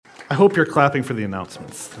I hope you're clapping for the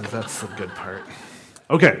announcements. That's the good part.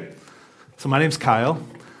 Okay, so my name's Kyle.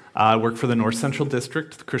 I work for the North Central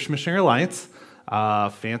District, the Christian Missionary Alliance.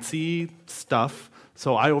 Fancy stuff.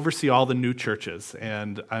 So I oversee all the new churches,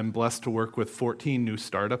 and I'm blessed to work with 14 new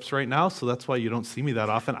startups right now, so that's why you don't see me that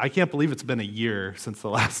often. I can't believe it's been a year since the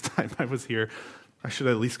last time I was here. I should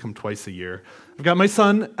at least come twice a year. I've got my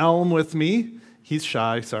son, Elm, with me. He's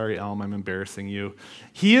shy. Sorry, Elm, I'm embarrassing you.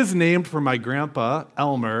 He is named for my grandpa,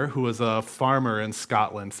 Elmer, who was a farmer in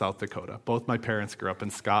Scotland, South Dakota. Both my parents grew up in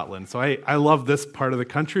Scotland. So I love this part of the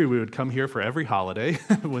country. We would come here for every holiday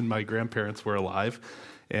when my grandparents were alive.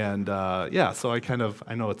 And so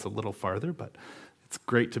I know it's a little farther, but it's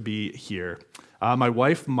great to be here. My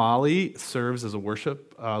wife, Molly, serves as a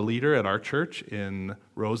worship leader at our church in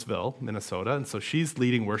Roseville, Minnesota. And so she's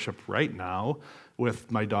leading worship right now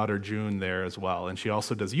with my daughter June there as well. And she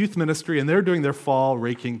also does youth ministry, and they're doing their fall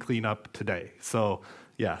raking cleanup today. So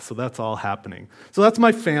that's all happening. So that's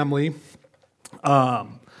my family.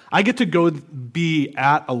 I get to go be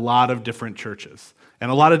at a lot of different churches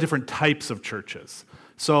and a lot of different types of churches.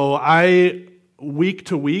 So I, week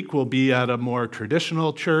to week, will be at a more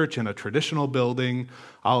traditional church in a traditional building.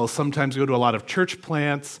 I'll sometimes go to a lot of church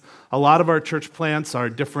plants. A lot of our church plants are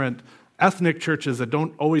different ethnic churches that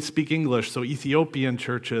don't always speak English, so Ethiopian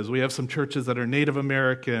churches. We have some churches that are Native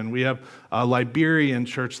American. We have a Liberian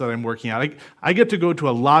church that I'm working at. I get to go to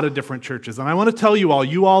a lot of different churches, and I want to tell you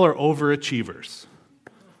all are overachievers.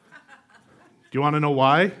 Do you want to know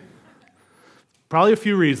why? Probably a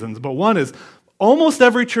few reasons, but one is almost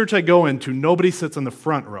every church I go into, nobody sits in the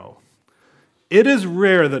front row. It is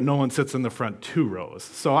rare that no one sits in the front 2 rows.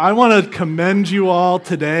 So I want to commend you all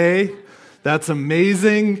today. That's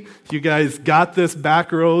amazing. You guys got this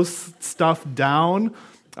back row stuff down.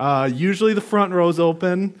 Usually the front row's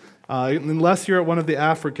open, unless you're at one of the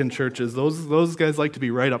African churches. Those guys like to be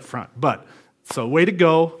right up front. But, so way to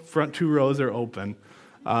go. Front 2 rows are open.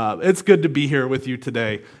 It's good to be here with you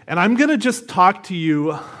today. And I'm going to just talk to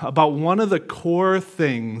you about one of the core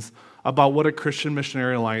things about what a Christian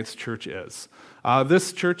Missionary Alliance church is.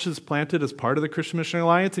 This church is planted as part of the Christian Missionary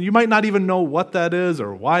Alliance, and you might not even know what that is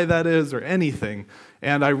or why that is or anything,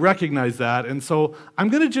 and I recognize that. And so I'm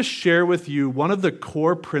going to just share with you one of the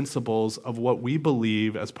core principles of what we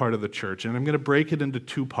believe as part of the church, and I'm going to break it into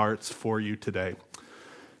 2 parts for you today.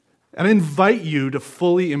 And I invite you to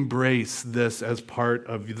fully embrace this as part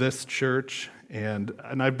of this church, and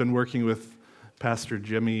I've been working with Pastor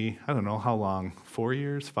Jimmy, I don't know how long, 4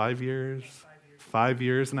 years, 5 years? 5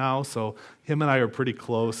 years now, so him and I are pretty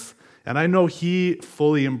close, and I know he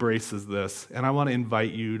fully embraces this, and I want to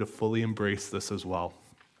invite you to fully embrace this as well.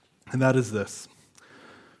 And that is this: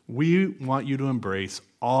 we want you to embrace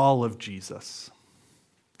all of Jesus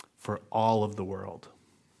for all of the world.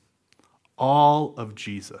 All of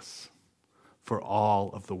Jesus for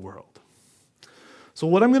all of the world. So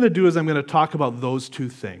what I'm going to do is I'm going to talk about those 2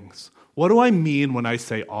 things. What do I mean when I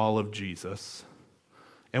say all of Jesus?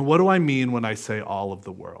 And what do I mean when I say all of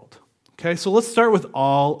the world? Okay, so let's start with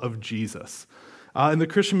all of Jesus. In the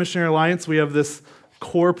Christian Missionary Alliance, we have this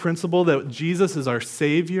core principle that Jesus is our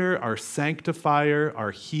Savior, our sanctifier,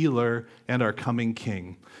 our healer, and our coming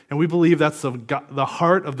King. And we believe that's the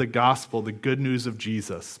heart of the gospel, the good news of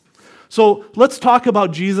Jesus. So let's talk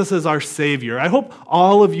about Jesus as our Savior. I hope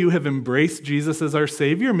all of you have embraced Jesus as our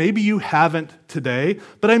Savior. Maybe you haven't today,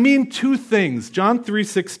 but I mean 2 things. John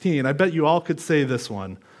 3:16, I bet you all could say this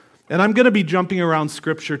one. And I'm going to be jumping around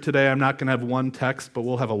Scripture today. I'm not going to have one text, but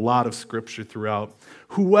we'll have a lot of Scripture throughout.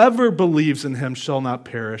 Whoever believes in him shall not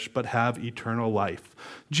perish, but have eternal life.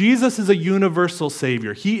 Jesus is a universal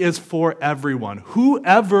Savior. He is for everyone.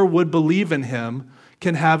 Whoever would believe in him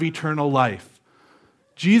can have eternal life.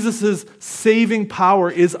 Jesus' saving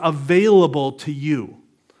power is available to you.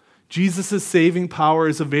 Jesus' saving power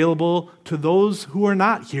is available to those who are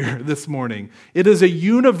not here this morning. It is a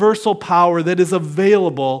universal power that is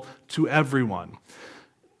available to everyone.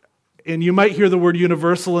 And you might hear the word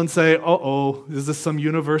universal and say, is this some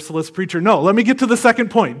universalist preacher? No, let me get to the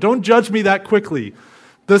second point. Don't judge me that quickly.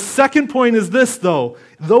 The second point is this, though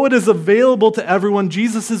it is available to everyone,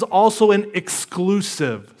 Jesus is also an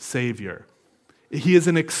exclusive Savior. He is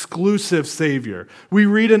an exclusive Savior. We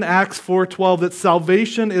read in Acts 4:12 that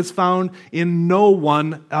salvation is found in no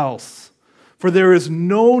one else. For there is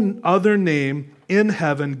no other name in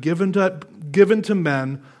heaven given to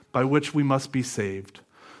men by which we must be saved.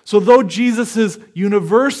 So though Jesus is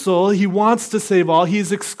universal, he wants to save all, he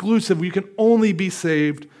is exclusive. We can only be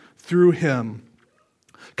saved through him.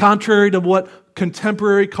 Contrary to what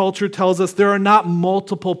contemporary culture tells us, there are not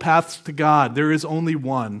multiple paths to God. There is only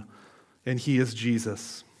one, and he is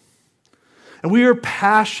Jesus. And we are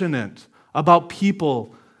passionate about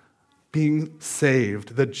people being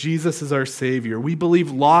saved, that Jesus is our Savior. We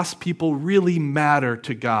believe lost people really matter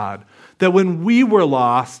to God. That when we were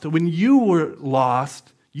lost, when you were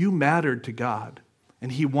lost, you mattered to God.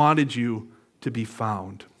 And He wanted you to be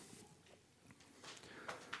found.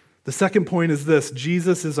 The second point is this: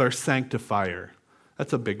 Jesus is our sanctifier.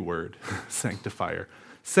 That's a big word, sanctifier.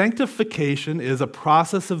 Sanctification is a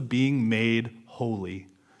process of being made holy,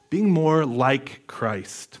 being more like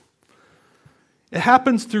Christ. It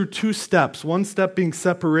happens through two steps, one step being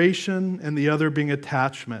separation and the other being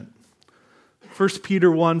attachment. 1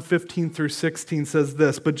 Peter 1:15 through 16 says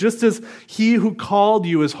this, "But just as He who called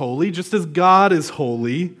you is holy, just as God is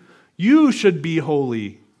holy, you should be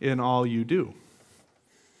holy in all you do.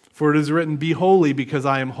 For it is written, 'Be holy because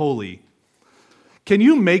I am holy.'" Can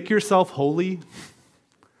you make yourself holy?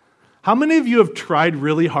 How many of you have tried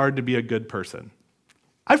really hard to be a good person?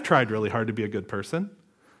 I've tried really hard to be a good person.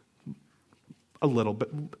 A little bit,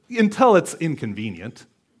 until it's inconvenient,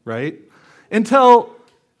 right? Until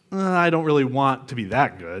I don't really want to be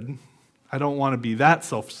that good. I don't want to be that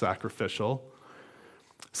self-sacrificial.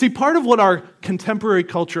 See, part of what our contemporary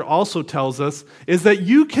culture also tells us is that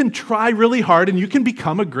you can try really hard and you can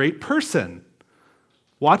become a great person.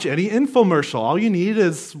 Watch any infomercial. All you need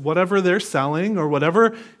is whatever they're selling or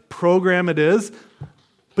whatever program it is,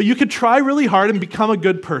 but you could try really hard and become a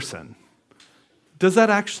good person. Does that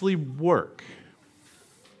actually work?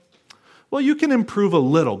 Well, you can improve a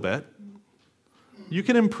little bit. You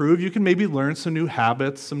can improve, you can maybe learn some new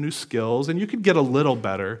habits, some new skills, and you could get a little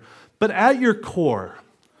better. But at your core,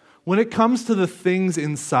 when it comes to the things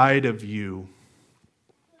inside of you,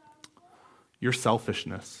 your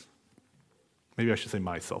selfishness, maybe I should say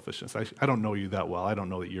my selfishness. I don't know you that well. I don't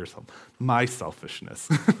know that you're my selfishness.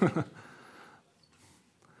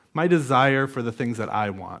 My desire for the things that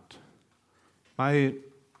I want.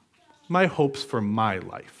 My hopes for my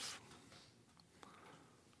life.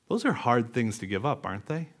 Those are hard things to give up, aren't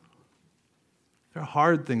they? They're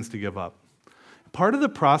hard things to give up. Part of the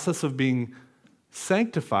process of being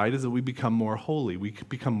sanctified is that we become more holy. We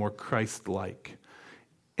become more Christ-like.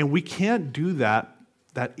 And we can't do that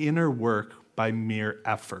inner work by mere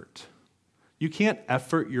effort. You can't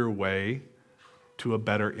effort your way to a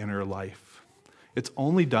better inner life. It's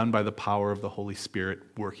only done by the power of the Holy Spirit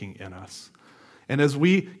working in us. And as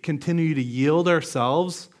we continue to yield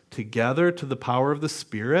ourselves together to the power of the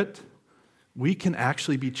Spirit, we can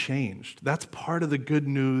actually be changed. That's part of the good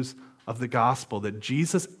news of the gospel, that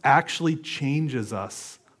Jesus actually changes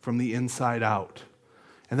us from the inside out.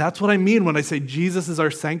 And that's what I mean when I say Jesus is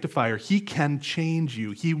our sanctifier. He can change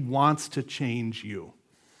you. He wants to change you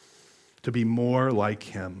to be more like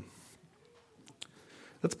Him.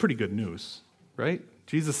 That's pretty good news, right?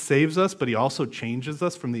 Jesus saves us, but He also changes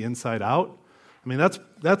us from the inside out. I mean,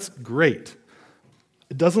 that's great.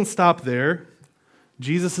 It doesn't stop there.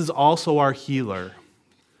 Jesus is also our healer.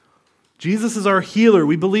 Jesus is our healer.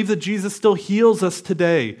 We believe that Jesus still heals us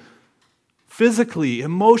today. Physically,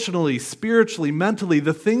 emotionally, spiritually, mentally,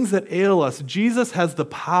 the things that ail us, Jesus has the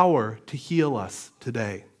power to heal us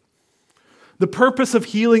today. The purpose of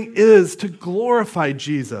healing is to glorify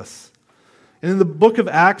Jesus. And in the book of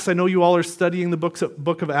Acts, I know you all are studying the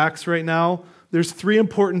book of Acts right now, there's 3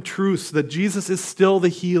 important truths: that Jesus is still the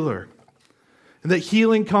healer, and that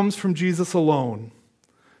healing comes from Jesus alone.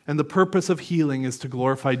 And the purpose of healing is to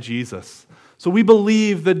glorify Jesus. So we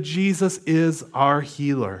believe that Jesus is our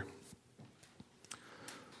healer.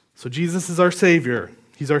 So Jesus is our Savior.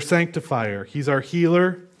 He's our sanctifier. He's our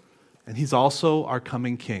healer. And He's also our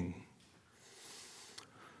coming King.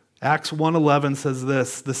 Acts 1:11 says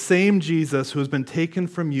this: "The same Jesus who has been taken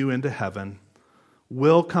from you into heaven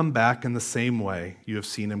will come back in the same way you have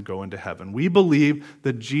seen Him go into heaven." We believe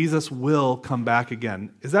that Jesus will come back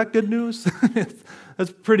again. Is that good news?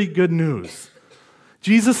 That's pretty good news.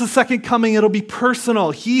 Jesus' second coming, it'll be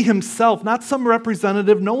personal. He Himself, not some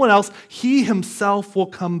representative, no one else. He Himself will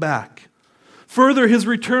come back. Further, His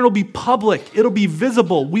return will be public. It'll be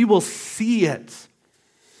visible. We will see it.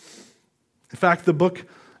 In fact, the book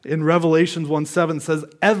in Revelations 1:7 says,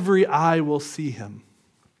 "Every eye will see Him."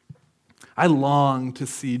 I long to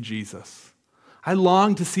see Jesus. I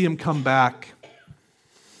long to see Him come back.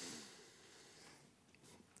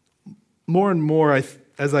 More and more,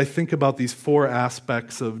 as I think about these 4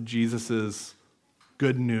 aspects of Jesus'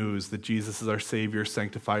 good news, that Jesus is our Savior,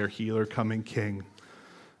 sanctifier, healer, coming King,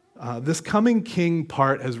 this coming King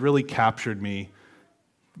part has really captured me.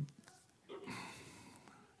 Do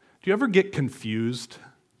you ever get confused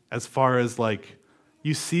as far as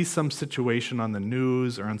you see some situation on the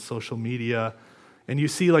news or on social media, And you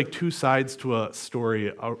see like two sides to a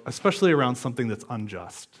story, especially around something that's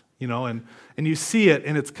unjust, and you see it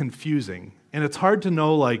and it's confusing. And it's hard to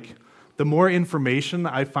know, like, the more information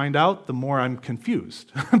I find out, the more I'm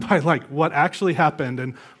confused by like what actually happened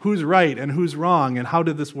and who's right and who's wrong and how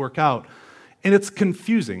did this work out. And it's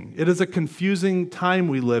confusing. It is a confusing time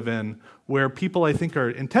we live in where people, I think, are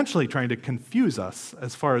intentionally trying to confuse us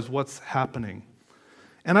as far as what's happening.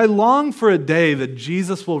 And I long for a day that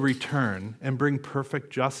Jesus will return and bring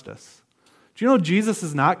perfect justice. Do you know Jesus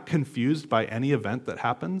is not confused by any event that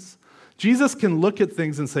happens? Jesus can look at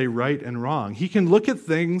things and say right and wrong. He can look at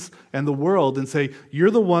things and the world and say,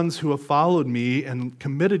 you're the ones who have followed me and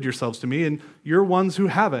committed yourselves to me, and you're ones who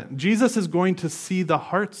haven't. Jesus is going to see the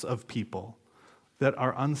hearts of people that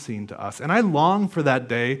are unseen to us. And I long for that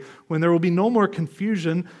day when there will be no more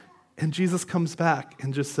confusion and Jesus comes back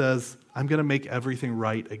and just says, I'm going to make everything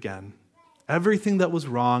right again. Everything that was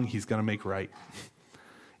wrong, he's going to make right.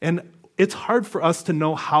 And it's hard for us to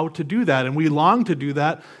know how to do that, and we long to do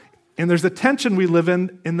that. And there's a tension we live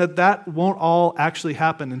in that won't all actually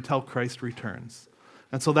happen until Christ returns.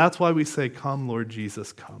 And so that's why we say, come, Lord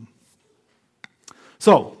Jesus, come.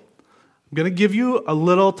 So, I'm going to give you a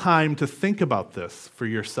little time to think about this for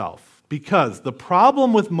yourself, because the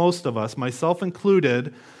problem with most of us, myself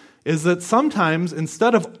included, is that sometimes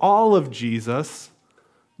instead of all of Jesus,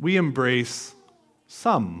 we embrace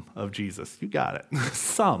some of Jesus. You got it.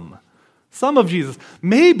 Some of Jesus.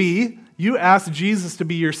 Maybe you asked Jesus to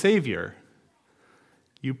be your Savior.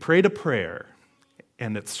 You prayed a prayer,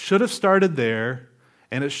 and it should have started there,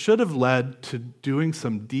 and it should have led to doing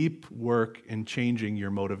some deep work in changing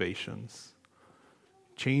your motivations,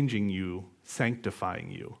 changing you,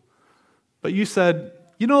 sanctifying you. But you said,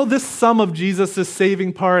 this some of Jesus, this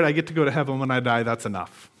saving part, I get to go to heaven when I die, that's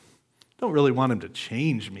enough. Don't really want him to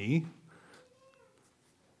change me.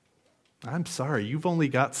 I'm sorry, you've only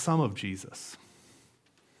got some of Jesus.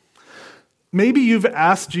 Maybe you've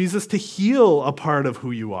asked Jesus to heal a part of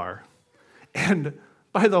who you are. And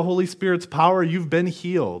by the Holy Spirit's power, you've been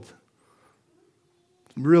healed.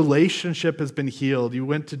 Relationship has been healed. You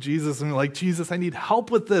went to Jesus and were like, Jesus, I need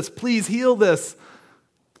help with this. Please heal this.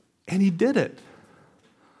 And he did it.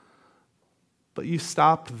 But you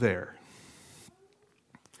stopped there.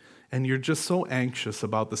 And you're just so anxious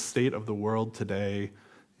about the state of the world today,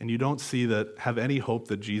 and you don't have any hope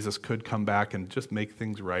that Jesus could come back and just make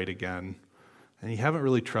things right again. And you haven't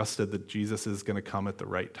really trusted that Jesus is going to come at the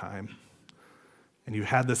right time. And you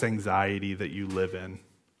had this anxiety that you live in.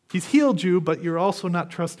 He's healed you, but you're also not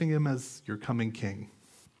trusting him as your coming king.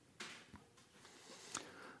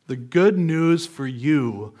 The good news for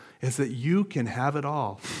you is that you can have it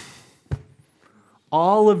all.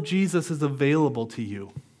 All of Jesus is available to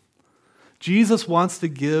you. Jesus wants to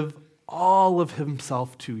give all of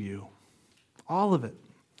himself to you. All of it.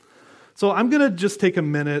 So I'm going to just take a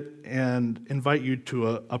minute and invite you to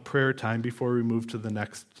a prayer time before we move to the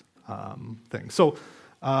next thing. So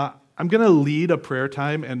I'm going to lead a prayer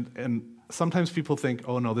time, and sometimes people think,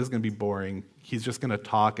 oh no, this is going to be boring. He's just going to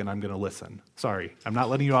talk and I'm going to listen. Sorry, I'm not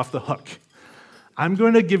letting you off the hook. I'm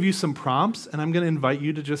going to give you some prompts, and I'm going to invite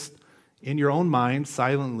you to just, in your own mind,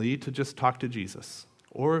 silently, to just talk to Jesus,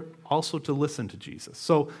 or also to listen to Jesus.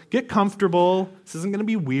 So get comfortable. This isn't going to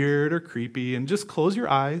be weird or creepy, and just close your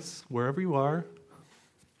eyes wherever you are.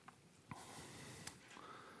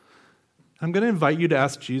 I'm going to invite you to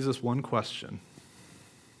ask Jesus one question.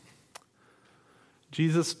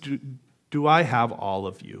 Jesus, do I have all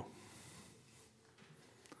of you?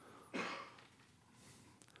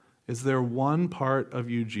 Is there one part of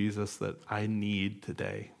you, Jesus, that I need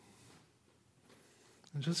today?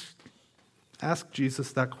 And just ask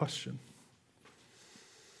Jesus that question.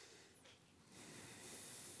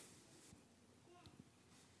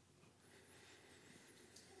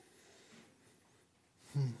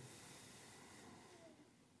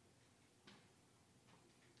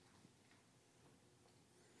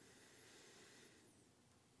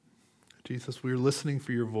 Jesus, we're listening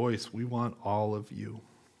for your voice. We want all of you.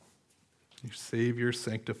 Your Savior,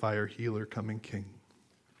 Sanctifier, Healer, coming King.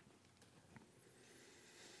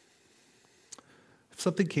 If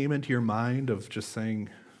something came into your mind of just saying,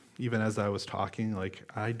 even as I was talking, like,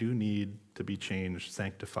 I do need to be changed,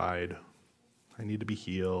 sanctified. I need to be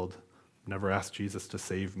healed. I've never asked Jesus to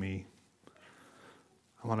save me.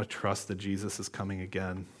 I want to trust that Jesus is coming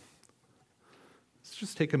again. Let's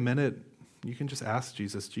just take a minute. You can just ask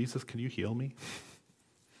Jesus, Jesus, can you heal me?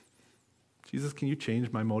 Jesus, can you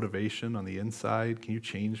change my motivation on the inside? Can you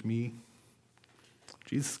change me?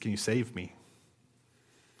 Jesus, can you save me?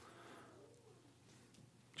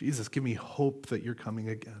 Jesus, give me hope that you're coming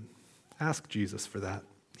again. Ask Jesus for that.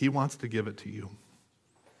 He wants to give it to you.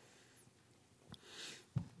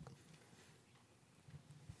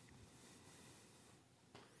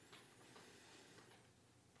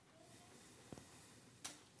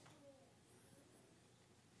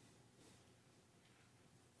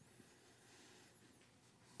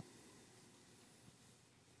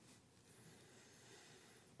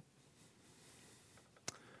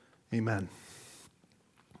 Amen.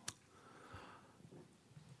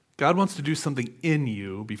 God wants to do something in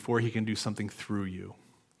you before he can do something through you.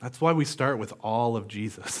 That's why we start with all of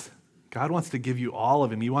Jesus. God wants to give you all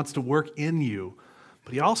of him. He wants to work in you,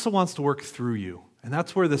 but he also wants to work through you. And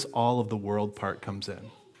that's where this all of the world part comes in.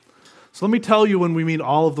 So let me tell you when we mean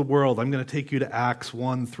all of the world. I'm going to take you to Acts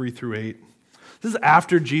 1, 3 through 8. This is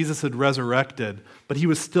after Jesus had resurrected, but he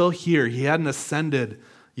was still here. He hadn't ascended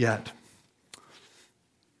yet.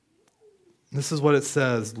 This is what it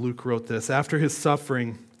says. Luke wrote this. After his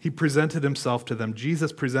suffering, he presented himself to them.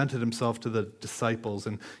 Jesus presented himself to the disciples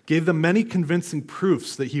and gave them many convincing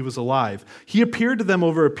proofs that he was alive. He appeared to them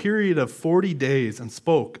over a period of 40 days and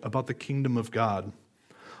spoke about the kingdom of God.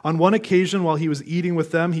 On one occasion, while he was eating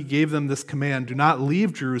with them, he gave them this command: do not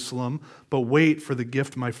leave Jerusalem, but wait for the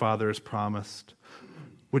gift my Father has promised,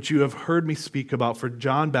 which you have heard me speak about. For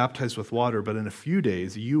John baptized with water, but in a few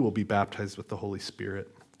days you will be baptized with the Holy Spirit.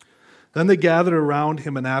 Then they gathered around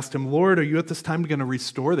him and asked him, Lord, are you at this time going to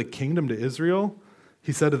restore the kingdom to Israel?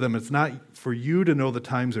 He said to them, it's not for you to know the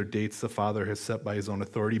times or dates the Father has set by his own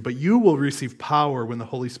authority, but you will receive power when the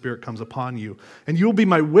Holy Spirit comes upon you. And you will be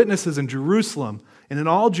my witnesses in Jerusalem and in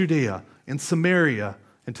all Judea and Samaria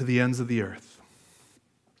and to the ends of the earth.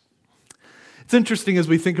 It's interesting as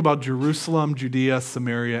we think about Jerusalem, Judea,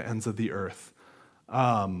 Samaria, ends of the earth.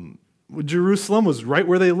 Jerusalem was right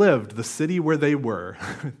where they lived, the city where they were.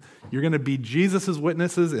 You're going to be Jesus'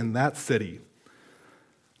 witnesses in that city.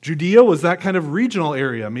 Judea was that kind of regional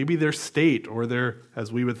area, maybe their state or their,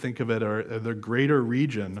 as we would think of it, or their greater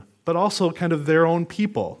region, but also kind of their own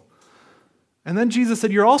people. And then Jesus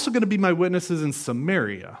said, you're also going to be my witnesses in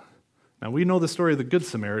Samaria. Now, we know the story of the Good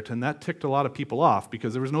Samaritan. That ticked a lot of people off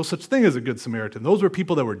because there was no such thing as a Good Samaritan. Those were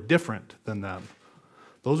people that were different than them.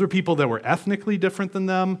 Those were people that were ethnically different than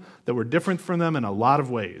them, that were different from them in a lot of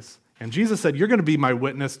ways. And Jesus said, you're going to be my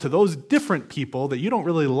witness to those different people that you don't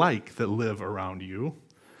really like that live around you.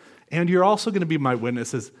 And you're also going to be my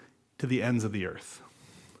witnesses to the ends of the earth.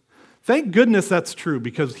 Thank goodness that's true,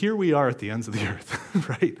 because here we are at the ends of the earth,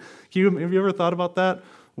 right? Have you ever thought about that?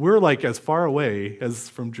 We're like as far away as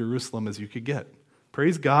from Jerusalem as you could get.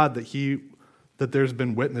 Praise God that there's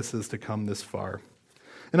been witnesses to come this far.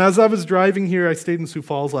 And as I was driving here, I stayed in Sioux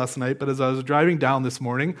Falls last night, but as I was driving down this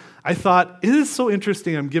morning, I thought, it is so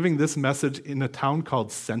interesting I'm giving this message in a town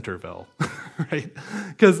called Centerville, right?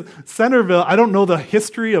 Because Centerville, I don't know the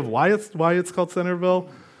history of why it's called Centerville,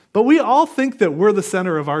 but we all think that we're the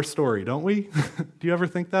center of our story, don't we? Do you ever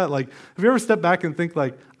think that? Like, have you ever stepped back and think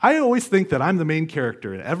like, I always think that I'm the main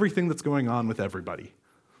character in everything that's going on with everybody.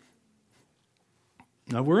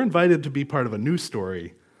 Now, we're invited to be part of a new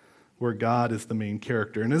story where God is the main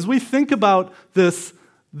character. And as we think about this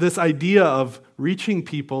idea of reaching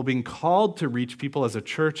people, being called to reach people as a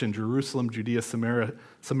church in Jerusalem, Judea, Samaria,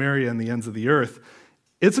 and the ends of the earth,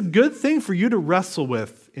 it's a good thing for you to wrestle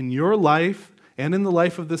with in your life and in the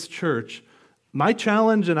life of this church. My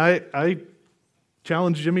challenge, and I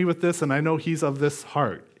challenge Jimmy with this, and I know he's of this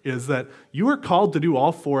heart, is that you are called to do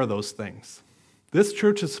all four of those things. This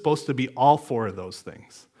church is supposed to be all four of those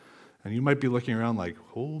things. And you might be looking around like,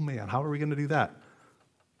 oh man, how are we going to do that?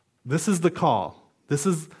 This is the call. This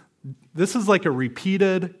is like a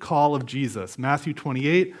repeated call of Jesus. Matthew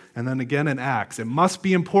 28, and then again in Acts. It must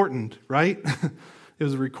be important, right? It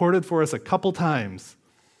was recorded for us a couple times.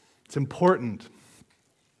 It's important.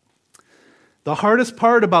 The hardest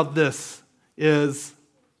part about this is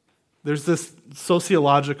there's this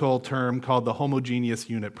sociological term called the homogeneous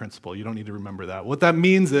unit principle. You don't need to remember that. What that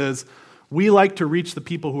means is we like to reach the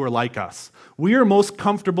people who are like us. We are most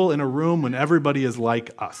comfortable in a room when everybody is like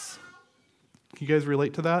us. Can you guys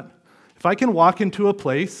relate to that? If I can walk into a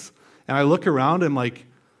place and I look around and I'm like,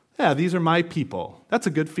 yeah, these are my people. That's a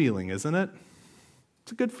good feeling, isn't it?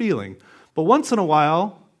 It's a good feeling. But once in a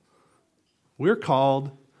while, we're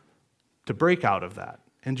called to break out of that.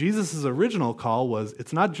 And Jesus' original call was,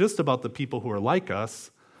 it's not just about the people who are like us.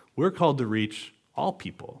 We're called to reach all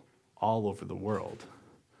people all over the world.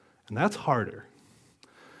 And that's harder.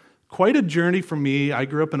 Quite a journey for me. I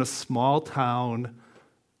grew up in a small town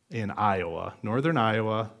in Iowa, northern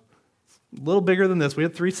Iowa. A little bigger than this. We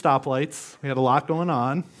had 3 stoplights. We had a lot going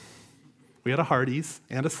on. We had a Hardee's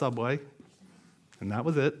and a Subway, and that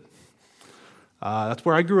was it. That's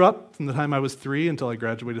where I grew up from the time I was 3 until I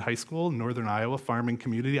graduated high school in northern Iowa, farming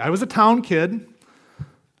community. I was a town kid.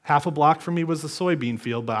 Half a block from me was a soybean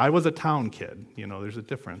field, but I was a town kid. You know, there's a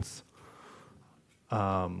difference.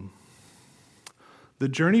 The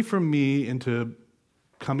journey from me into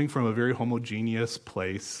coming from a very homogeneous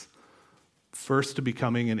place, first to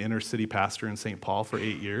becoming an inner city pastor in St. Paul for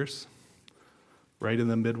 8 years, right in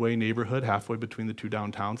the Midway neighborhood, halfway between the two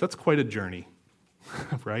downtowns. That's quite a journey,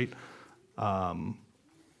 right?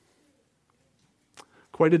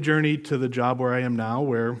 Quite a journey to the job where I am now,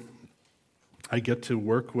 where I get to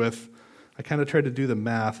work with, I kind of tried to do the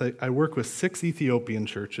math. I work with 6 Ethiopian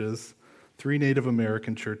churches, 3 Native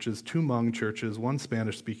American churches, 2 Hmong churches, 1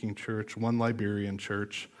 Spanish-speaking church, 1 Liberian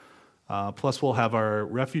church. Plus we'll have our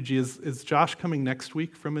refugees. Is Josh coming next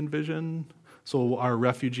week from Envision? So our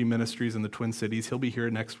refugee ministries in the Twin Cities, he'll be here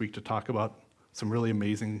next week to talk about some really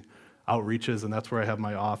amazing outreaches, and that's where I have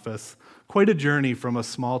my office. Quite a journey from a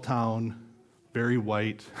small town, very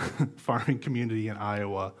white farming community in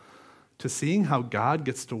Iowa to seeing how God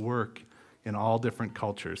gets to work in all different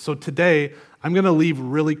cultures. So today, I'm going to leave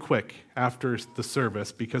really quick after the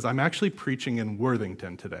service because I'm actually preaching in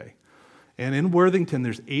Worthington today. And in Worthington,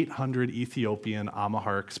 there's 800 Ethiopian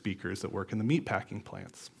Amharic speakers that work in the meatpacking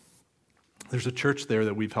plants. There's a church there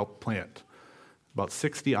that we've helped plant. About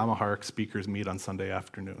 60 Amharic speakers meet on Sunday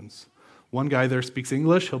afternoons. One guy there speaks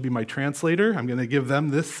English. He'll be my translator. I'm going to give them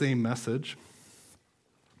this same message.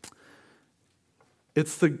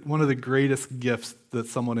 It's one of the greatest gifts that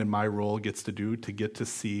someone in my role gets to do, to get to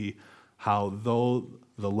see how, though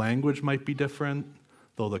the language might be different,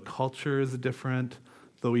 though the culture is different,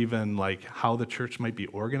 though even like how the church might be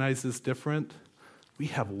organized is different, we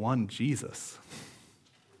have one Jesus.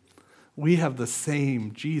 We have the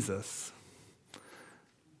same Jesus.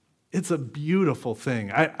 It's a beautiful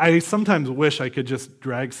thing. I sometimes wish I could just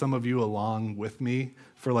drag some of you along with me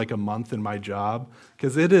for like a month in my job,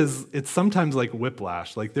 because it's sometimes like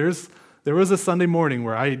whiplash. Like there was a Sunday morning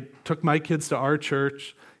where I took my kids to our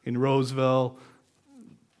church in Roseville,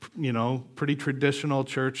 pretty traditional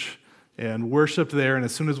church, and worshiped there, and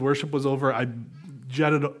as soon as worship was over, I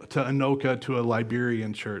jetted to Anoka to a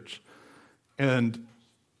Liberian church. And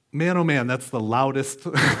man, oh man, that's the loudest,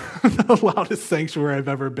 the loudest sanctuary I've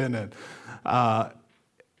ever been in.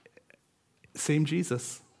 Same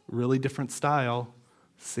Jesus, really different style,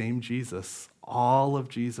 same Jesus. All of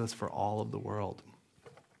Jesus for all of the world.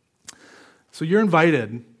 So you're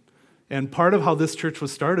invited, and part of how this church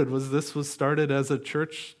was started was this was started as a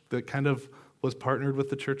church that kind of was partnered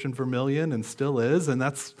with the church in Vermilion and still is, and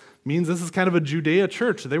that means this is kind of a Judea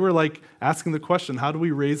church. They were like asking the question, how do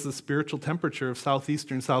we raise the spiritual temperature of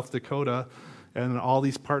southeastern South Dakota? And all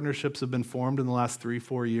these partnerships have been formed in the last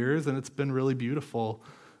 3-4 years, and it's been really beautiful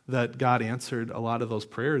that God answered a lot of those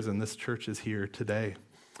prayers, and this church is here today.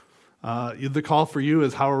 The call for you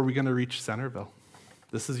is, how are we going to reach Centerville?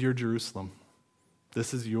 This is your Jerusalem.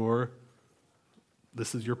 This is your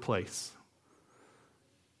place.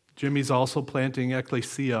 Jimmy's also planting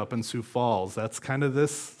ecclesia up in Sioux Falls. That's kind of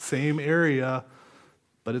this same area,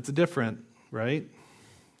 but it's different, right?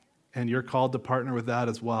 And you're called to partner with that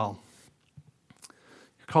as well.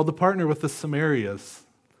 You're called to partner with the Samarias,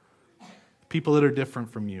 people that are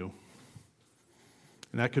different from you.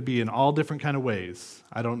 And that could be in all different kind of ways.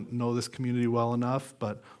 I don't know this community well enough,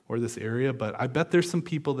 or this area, but I bet there's some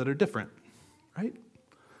people that are different, right?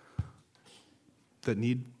 That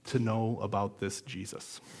need to know about this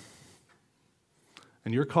Jesus.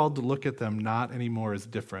 And you're called to look at them not anymore as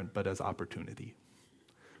different, but as opportunity.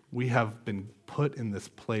 We have been put in this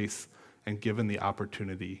place and given the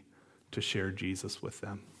opportunity to share Jesus with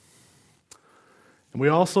them. And we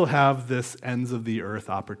also have this ends of the earth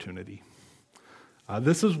opportunity.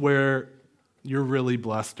 This is where you're really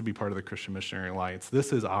blessed to be part of the Christian Missionary Alliance.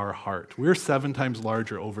 This is our heart. We're 7 times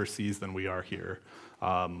larger overseas than we are here.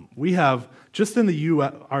 We have, just in the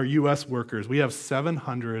our U.S. workers, we have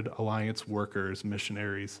 700 Alliance workers,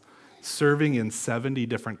 missionaries, serving in 70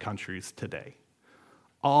 different countries today,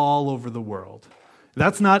 all over the world.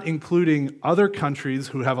 That's not including other countries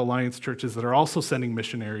who have Alliance churches that are also sending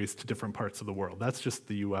missionaries to different parts of the world. That's just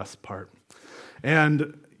the U.S. part.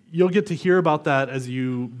 And you'll get to hear about that as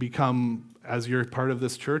you're part of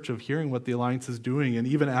this church, of hearing what the Alliance is doing, and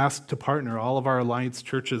even asked to partner. All of our Alliance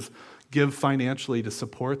churches give financially to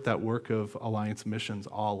support that work of Alliance missions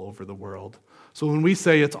all over the world. So when we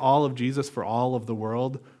say it's all of Jesus for all of the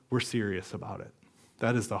world, we're serious about it.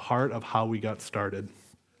 That is the heart of how we got started.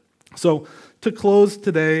 So to close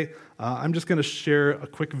today, I'm just going to share a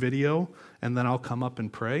quick video, and then I'll come up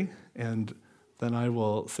and pray, and then I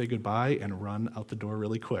will say goodbye and run out the door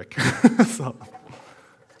really quick. So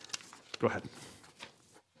go ahead.